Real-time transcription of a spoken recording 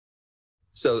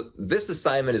So this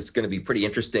assignment is going to be pretty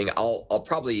interesting. I'll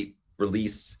probably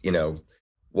release,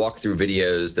 walkthrough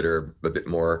videos that are a bit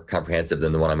more comprehensive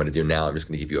than the one I'm going to do now. I'm just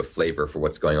going to give you a flavor for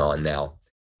what's going on now.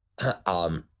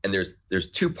 And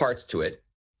there's two parts to it.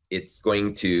 It's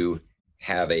going to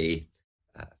have a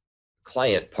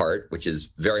client part, which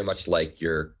is very much like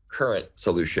your current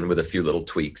solution with a few little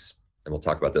tweaks. And we'll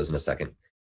talk about those in a second.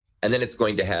 And then it's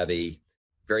going to have a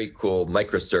very cool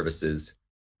microservices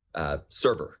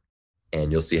server.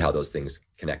 And you'll see how those things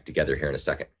connect together here in a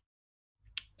second.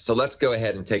 So let's go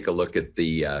ahead and take a look at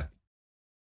the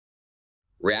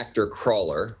Reactor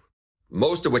crawler,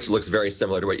 most of which looks very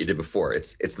similar to what you did before.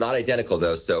 It's not identical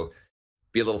though, so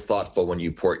be a little thoughtful when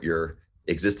you port your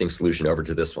existing solution over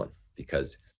to this one,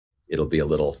 because it'll be a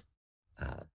little,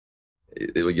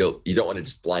 you don't want to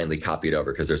just blindly copy it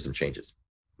over because there's some changes,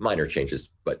 minor changes,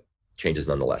 but changes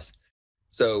nonetheless.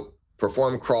 So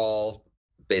perform crawl,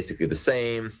 basically the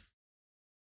same.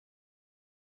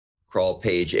 Crawl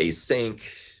page async,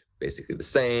 basically the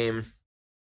same.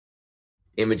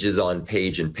 Images on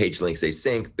page and page links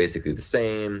async, basically the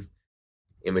same.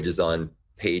 Images on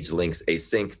page links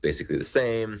async, basically the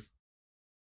same.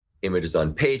 Images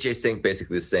on page async,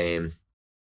 basically the same.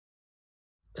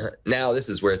 Now this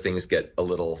is where things get a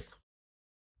little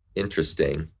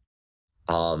interesting.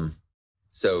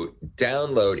 So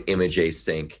download image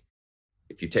async.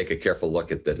 If you take a careful look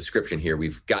at the description here,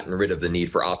 we've gotten rid of the need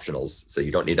for optionals. So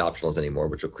you don't need optionals anymore,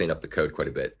 which will clean up the code quite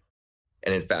a bit.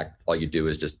 And in fact, all you do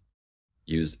is just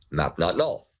use map not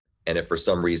null. And if for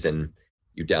some reason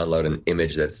you download an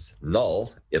image that's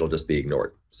null, it'll just be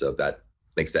ignored. So that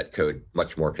makes that code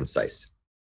much more concise.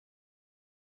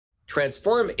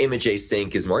 Transform image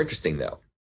async is more interesting though.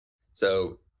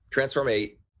 So transform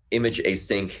image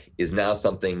async is now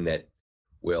something that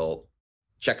will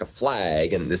check a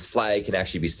flag, and this flag can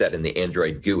actually be set in the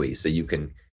Android GUI. So you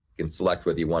can select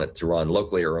whether you want it to run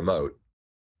locally or remote.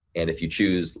 And if you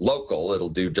choose local, it'll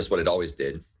do just what it always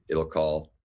did. It'll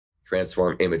call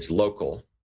transform image local.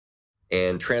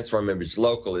 And transform image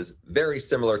local is very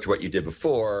similar to what you did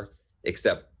before,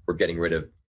 except we're getting rid of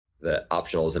the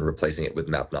optionals and replacing it with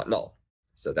map not null.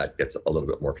 So that gets a little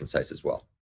bit more concise as well.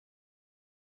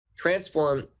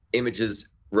 Transform images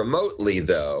remotely,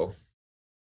 though,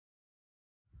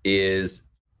 is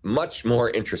much more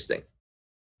interesting.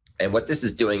 And what this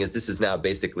is doing is this is now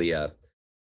basically a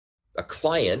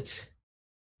client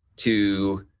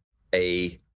to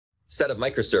a set of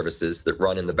microservices that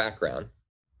run in the background.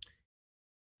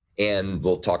 And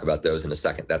we'll talk about those in a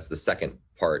second. That's the second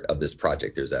part of this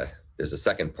project. There's a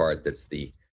second part that's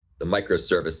the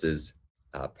microservices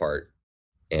part,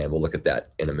 and we'll look at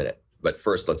that in a minute. But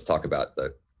first, let's talk about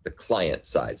the client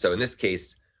side. So in this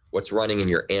case, what's running in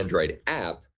your Android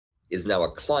app is now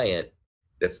a client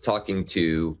that's talking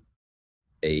to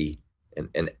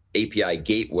an API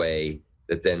gateway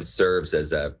that then serves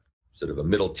as a sort of a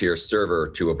middle tier server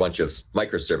to a bunch of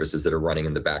microservices that are running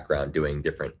in the background doing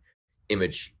different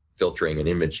image filtering and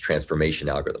image transformation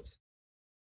algorithms.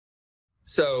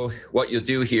 So what you'll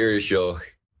do here is you'll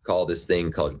call this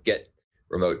thing called get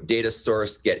remote data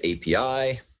source get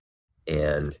API,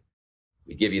 and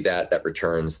we give you that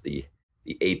returns the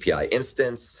API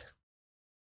instance.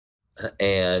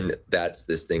 And that's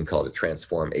this thing called a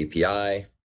transform API.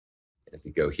 And if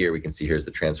we go here, we can see here's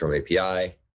the transform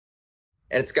API.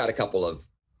 And it's got a couple of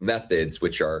methods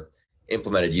which are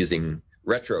implemented using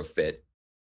retrofit.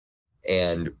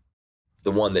 And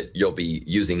the one that you'll be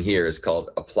using here is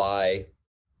called apply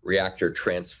Reactor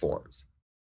transforms.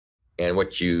 And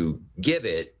what you give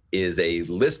it is a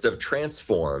list of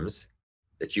transforms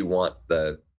that you want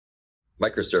the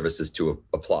microservices to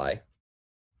apply.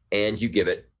 And you give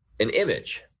it an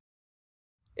image.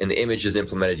 And the image is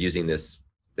implemented using this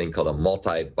thing called a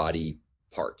multi-body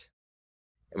part.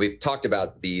 And we've talked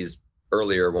about these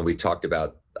earlier when we talked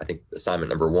about, I think, assignment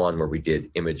number 1, where we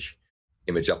did image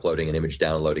uploading and image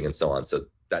downloading and so on. So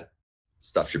that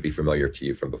stuff should be familiar to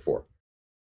you from before.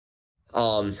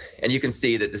 And you can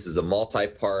see that this is a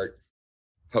multi-part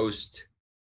post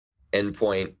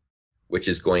endpoint, which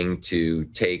is going to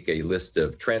take a list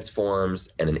of transforms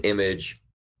and an image,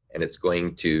 and it's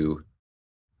going to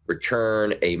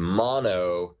return a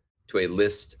mono to a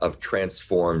list of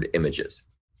transformed images.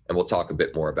 And we'll talk a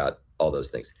bit more about all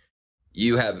those things.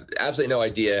 You have absolutely no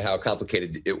idea how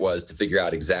complicated it was to figure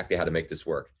out exactly how to make this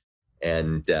work.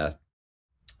 And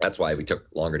that's why we took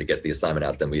longer to get the assignment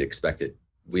out than we expected.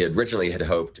 We originally had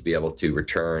hoped to be able to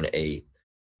return a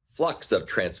flux of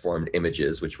transformed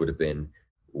images, which would have been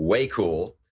way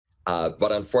cool.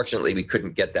 But unfortunately, we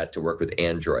couldn't get that to work with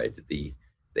Android. The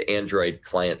Android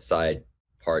client side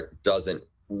part doesn't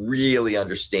really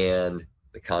understand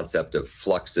the concept of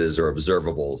fluxes or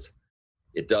observables.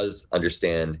 It does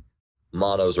understand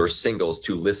monos or singles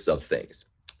to lists of things.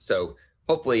 So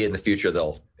hopefully in the future,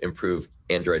 they'll improve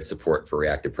Android support for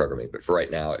reactive programming. But for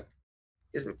right now, it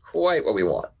isn't quite what we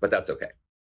want, but that's okay.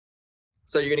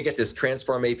 So you're going to get this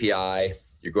transform API.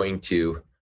 You're going to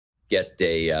get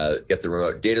the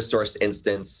remote data source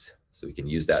instance, so we can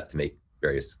use that to make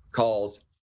various calls.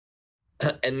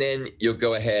 And then you'll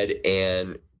go ahead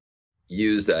and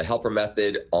use a helper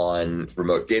method on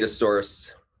remote data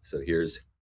source. So here's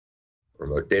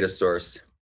remote data source.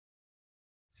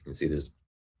 So you can see there's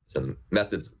some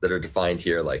methods that are defined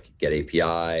here, like get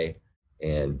API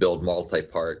and build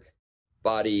multi-part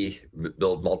body,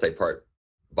 build multi-part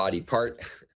body part. A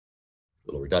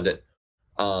little redundant.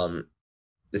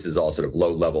 This is all sort of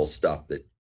low-level stuff that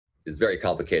is very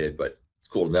complicated, but it's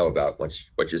cool to know about once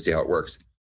you see how it works.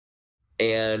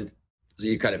 And so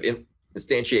you kind of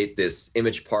instantiate this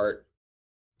image part.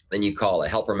 Then you call a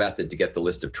helper method to get the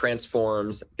list of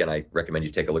transforms. Again, I recommend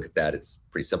you take a look at that. It's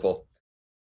pretty simple.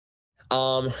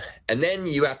 And then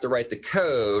you have to write the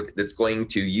code that's going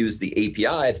to use the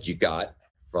API that you got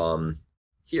from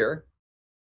here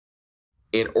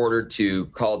in order to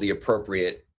call the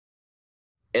appropriate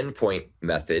endpoint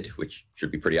method, which should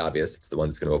be pretty obvious. It's the one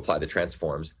that's going to apply the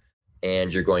transforms.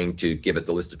 And you're going to give it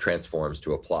the list of transforms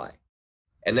to apply.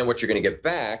 And then what you're going to get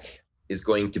back is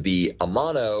going to be a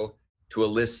mono to a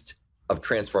list of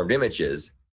transformed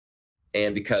images.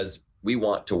 And because we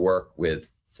want to work with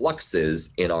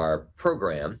fluxes in our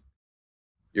program,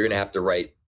 you're going to have to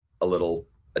write a little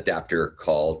adapter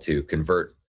call to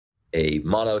convert a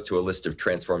mono to a list of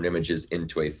transformed images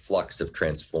into a flux of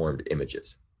transformed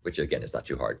images, which again is not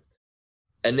too hard.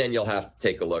 And then you'll have to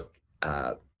take a look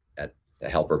at the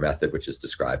helper method, which is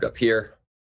described up here,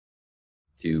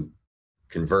 to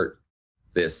convert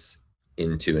this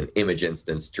into an image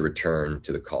instance to return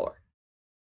to the caller.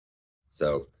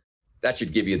 So that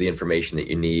should give you the information that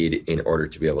you need in order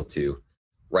to be able to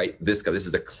write this code. This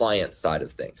is the client side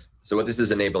of things. So what this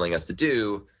is enabling us to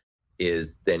do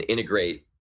is then integrate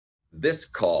this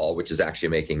call, which is actually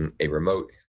making a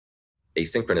remote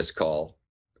asynchronous call,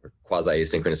 or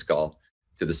quasi-asynchronous call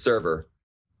to the server.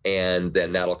 And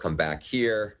then that'll come back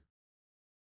here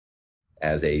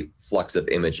as a flux of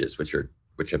images, which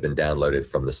have been downloaded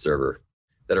from the server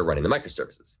that are running the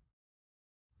microservices.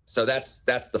 So that's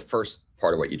the first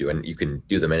part of what you do. And you can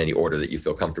do them in any order that you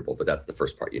feel comfortable, but that's the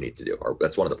first part you need to do, or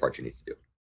that's one of the parts you need to do.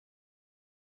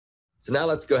 So now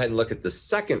let's go ahead and look at the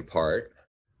second part.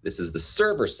 This is the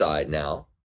server side now,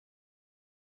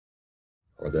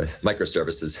 or the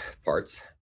microservices parts.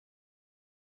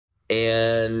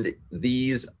 And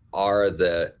these are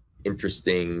the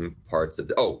interesting parts of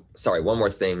the, oh, sorry, one more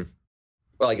thing.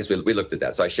 Well, I guess we looked at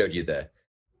that. So I showed you the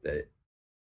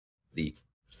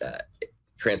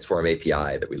transform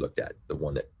API that we looked at, the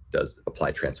one that does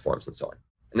apply transforms and so on.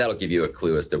 And that'll give you a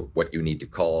clue as to what you need to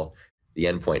call the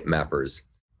endpoint mappers,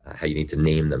 how you need to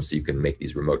name them so you can make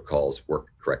these remote calls work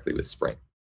correctly with Spring.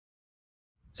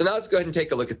 So now let's go ahead and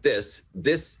take a look at this.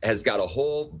 This has got a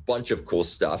whole bunch of cool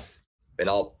stuff, and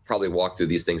I'll probably walk through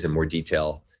these things in more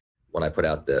detail when I put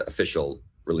out the official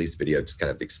release video, just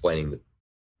kind of explaining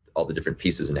all the different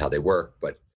pieces and how they work.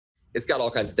 But it's got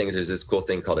all kinds of things. There's this cool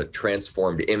thing called a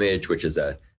transformed image, which is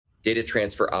a data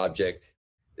transfer object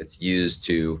that's used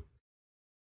to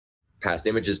pass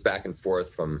images back and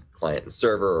forth from client and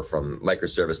server, or from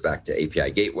microservice back to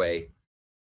API gateway.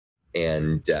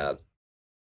 And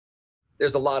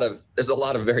there's a lot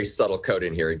of very subtle code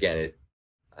in here. Again,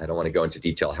 I don't want to go into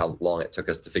detail how long it took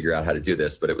us to figure out how to do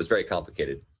this, but it was very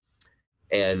complicated.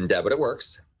 And but it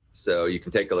works. So you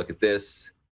can take a look at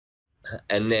this.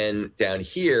 And then down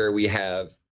here, we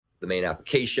have the main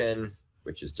application,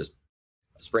 which is just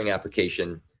a Spring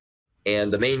application,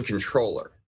 and the main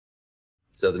controller.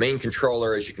 So the main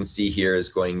controller, as you can see here, is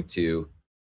going to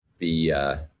be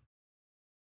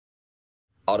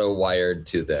auto-wired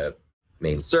to the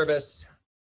main service.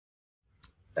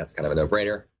 That's kind of a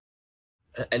no-brainer.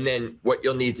 And then what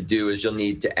you'll need to do is you'll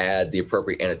need to add the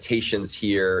appropriate annotations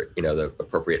here, the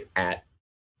appropriate @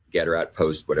 get or @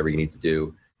 post, whatever you need to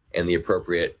do, and the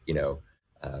appropriate,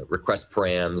 request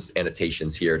params,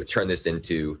 annotations here to turn this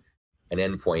into an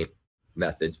endpoint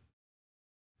method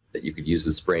that you could use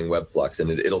with Spring Web Flux,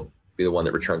 and it'll be the one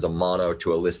that returns a mono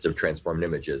to a list of transformed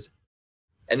images.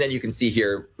 And then you can see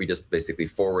here, we just basically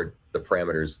forward the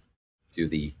parameters to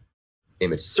the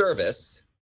image service.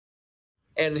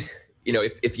 And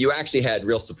if you actually had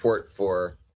real support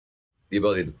for the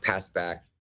ability to pass back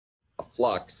a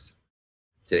flux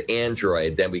to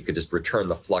Android, then we could just return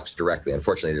the flux directly.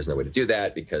 Unfortunately, there's no way to do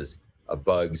that because of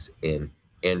bugs in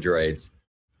Android's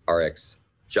RX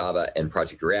Java and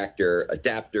Project Reactor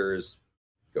adapters,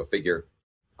 go figure.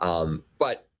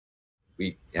 But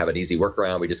we have an easy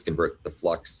workaround. We just convert the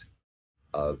flux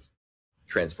of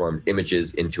transformed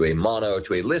images into a mono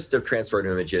to a list of transformed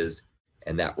images,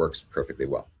 and that works perfectly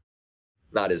well.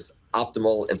 Not as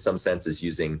optimal in some sense as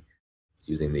using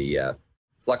the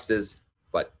fluxes,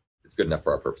 but it's good enough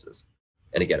for our purposes.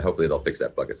 And again, hopefully they'll fix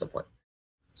that bug at some point.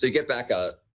 So you get back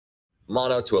a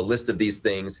mono to a list of these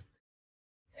things,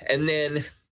 and then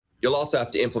you'll also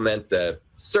have to implement the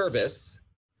service,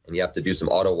 and you have to do some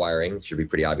auto wiring. It should be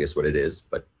pretty obvious what it is,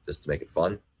 but just to make it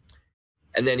fun.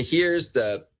 And then here's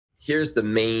the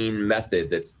main method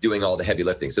that's doing all the heavy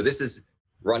lifting. So this is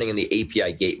running in the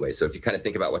API gateway. So if you kind of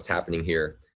think about what's happening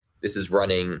here, this is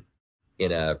running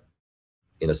in a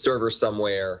server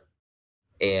somewhere,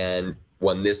 and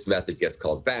when this method gets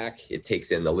called back, it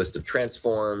takes in the list of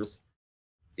transforms,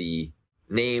 the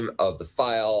name of the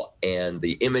file, and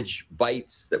the image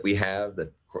bytes that we have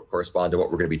that correspond to what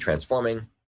we're going to be transforming.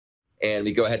 And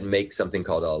we go ahead and make something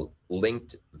called a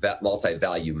linked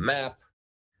multi-value map,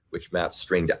 which maps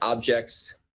string to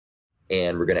objects.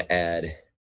 And we're going to add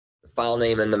the file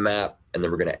name in the map, and then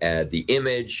we're going to add the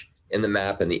image in the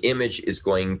map. And the image is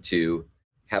going to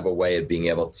have a way of being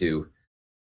able to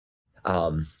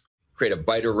create a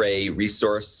byte array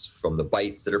resource from the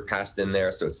bytes that are passed in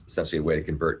there. So it's essentially a way to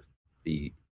convert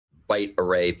the byte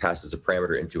array passed as a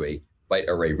parameter into a byte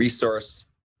array resource,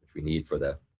 which we need for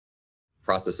the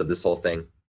process of this whole thing.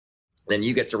 Then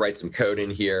you get to write some code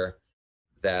in here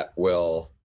that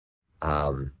will,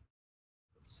 let's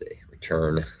see,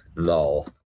 return null.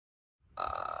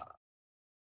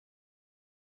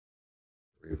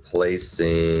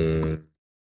 Replacing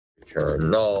return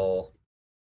null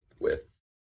with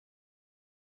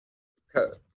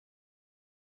code.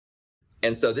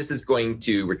 And so this is going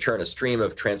to return a stream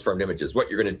of transformed images. What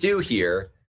you're going to do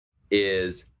here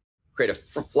is create a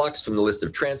flux from the list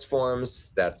of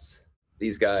transforms. That's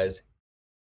these guys.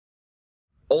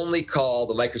 Only call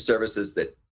the microservices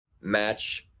that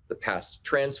match the past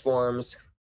transforms.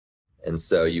 And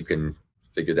so you can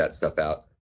figure that stuff out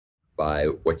by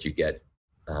what you get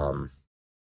from,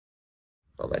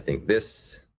 I think,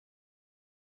 this.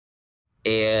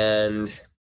 And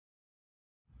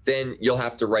then you'll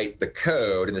have to write the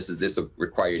code, and this will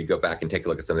require you to go back and take a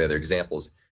look at some of the other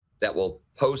examples, that will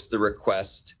post the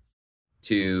request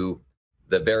to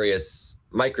the various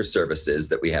microservices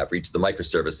that we have for each of the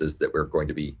microservices that we're going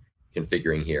to be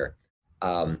configuring here,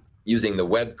 using the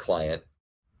web client,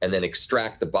 and then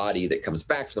extract the body that comes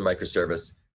back from the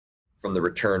microservice from the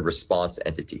returned response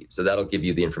entity. So that'll give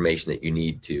you the information that you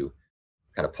need to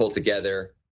kind of pull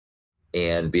together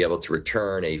and be able to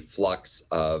return a flux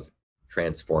of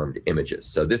transformed images.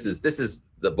 So this is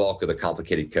the bulk of the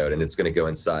complicated code, and it's going to go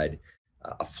inside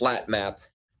a flat map,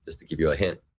 just to give you a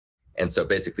hint. And so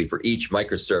basically for each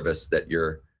microservice that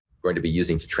you're going to be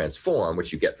using to transform,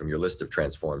 which you get from your list of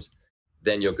transforms,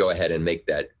 then you'll go ahead and make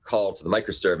that call to the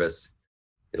microservice.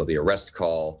 It'll be a REST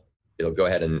call. It'll go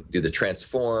ahead and do the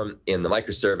transform in the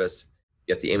microservice,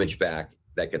 get the image back,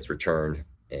 that gets returned,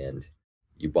 and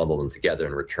you bundle them together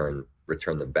and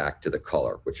return them back to the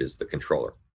caller, which is the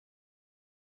controller.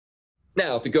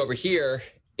 Now, if we go over here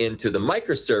into the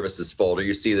microservices folder,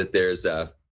 you see that there's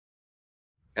a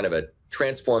kind of a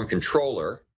transform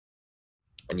controller,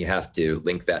 and you have to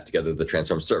link that together with the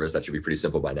transform service. That should be pretty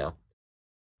simple by now.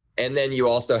 And then you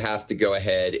also have to go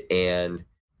ahead and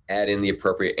add in the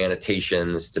appropriate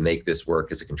annotations to make this work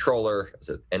as a controller, as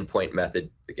an endpoint method.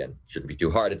 Again, shouldn't be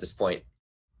too hard at this point.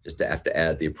 Just to have to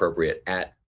add the appropriate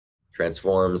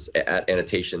transforms,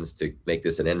 annotations to make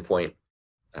this an endpoint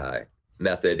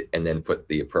method, and then put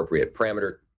the appropriate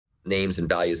parameter names and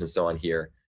values and so on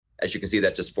here. As you can see,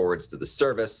 that just forwards to the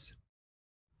service.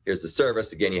 Here's the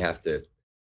service. Again, you have to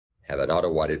have an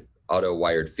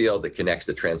auto-wired field that connects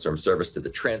the transform service to the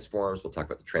transforms. We'll talk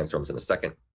about the transforms in a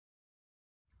second.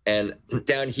 And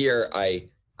down here, I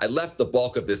left the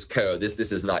bulk of this code.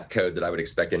 This is not code that I would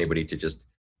expect anybody to just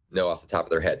know off the top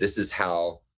of their head. This is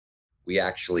how we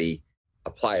actually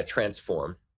apply a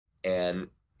transform. And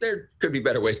there could be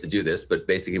better ways to do this, but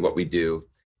basically what we do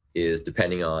is,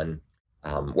 depending on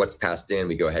what's passed in,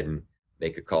 we go ahead and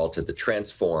make a call to the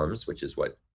transforms, which is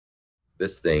what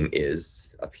this thing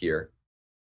is up here.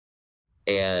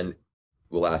 And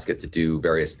we'll ask it to do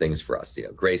various things for us,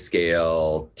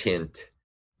 grayscale, tint,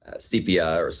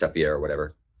 sepia or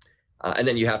whatever. And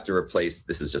then you have to replace,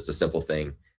 this is just a simple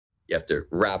thing. You have to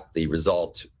wrap the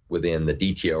result within the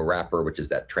DTO wrapper, which is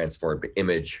that transformed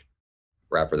image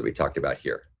wrapper that we talked about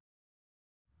here.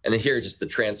 And then here are just the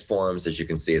transforms. As you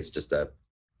can see, it's just a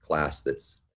class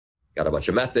that's got a bunch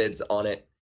of methods on it.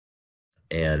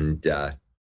 And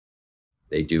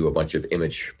they do a bunch of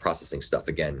image processing stuff.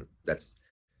 Again, that's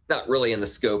not really in the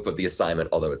scope of the assignment,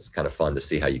 although it's kind of fun to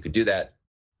see how you could do that.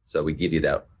 So we give you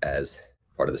that as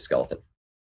part of the skeleton.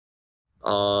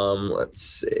 Let's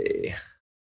see.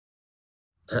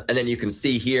 And then you can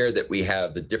see here that we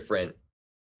have the different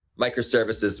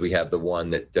microservices. We have the one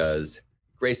that does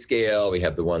grayscale. We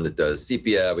have the one that does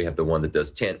sepia. We have the one that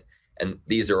does tint. And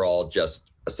these are all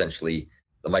just essentially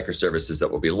the microservices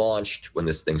that will be launched when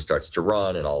this thing starts to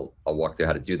run. And I'll walk through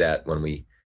how to do that when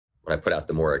I put out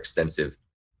the more extensive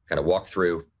kind of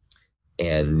walkthrough.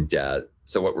 And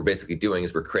so what we're basically doing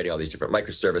is we're creating all these different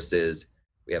microservices.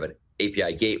 We have an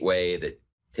API gateway that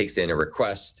takes in a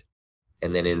request,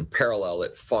 and then in parallel,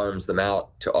 it farms them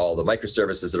out to all the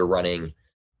microservices that are running.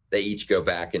 They each go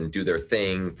back and do their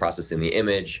thing, processing the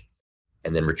image,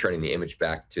 and then returning the image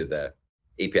back to the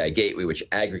API gateway, which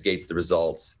aggregates the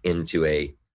results into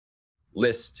a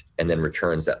list and then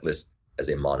returns that list as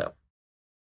a mono.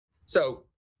 So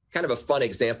kind of a fun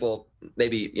example,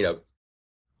 maybe,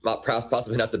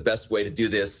 possibly not the best way to do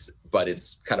this, but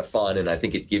it's kind of fun. And I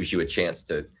think it gives you a chance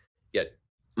to get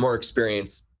more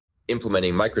experience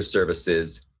implementing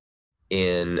microservices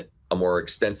in a more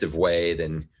extensive way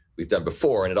than we've done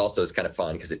before. And it also is kind of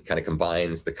fun because it kind of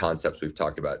combines the concepts we've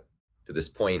talked about to this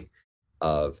point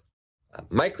of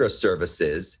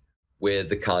microservices with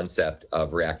the concept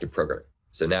of reactive programming.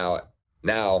 So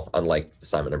now, unlike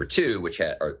assignment number two,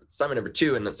 assignment number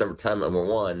two and assignment number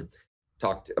one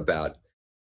talked about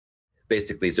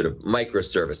basically sort of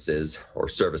microservices or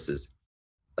services.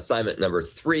 Assignment number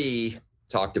three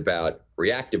talked about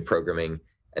reactive programming,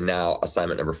 and now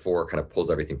assignment number four kind of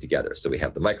pulls everything together. So we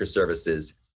have the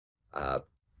microservices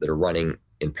that are running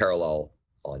in parallel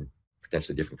on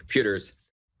potentially different computers.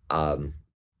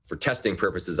 For testing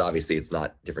purposes, obviously, it's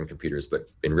not different computers, but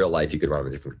in real life, you could run them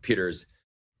on different computers.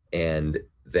 And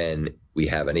then we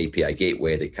have an API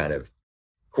gateway that kind of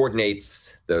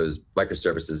coordinates those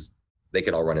microservices. They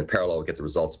can all run in parallel, get the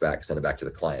results back, send it back to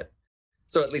the client.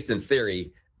 So at least in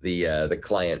theory, the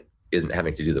client isn't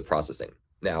having to do the processing.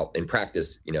 Now, in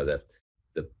practice,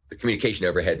 the communication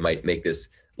overhead might make this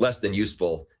less than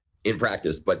useful in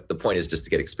practice, but the point is just to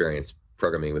get experience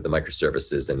programming with the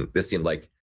microservices. And this seemed like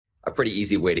a pretty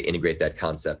easy way to integrate that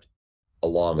concept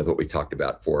along with what we talked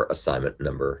about for assignment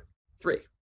number 3.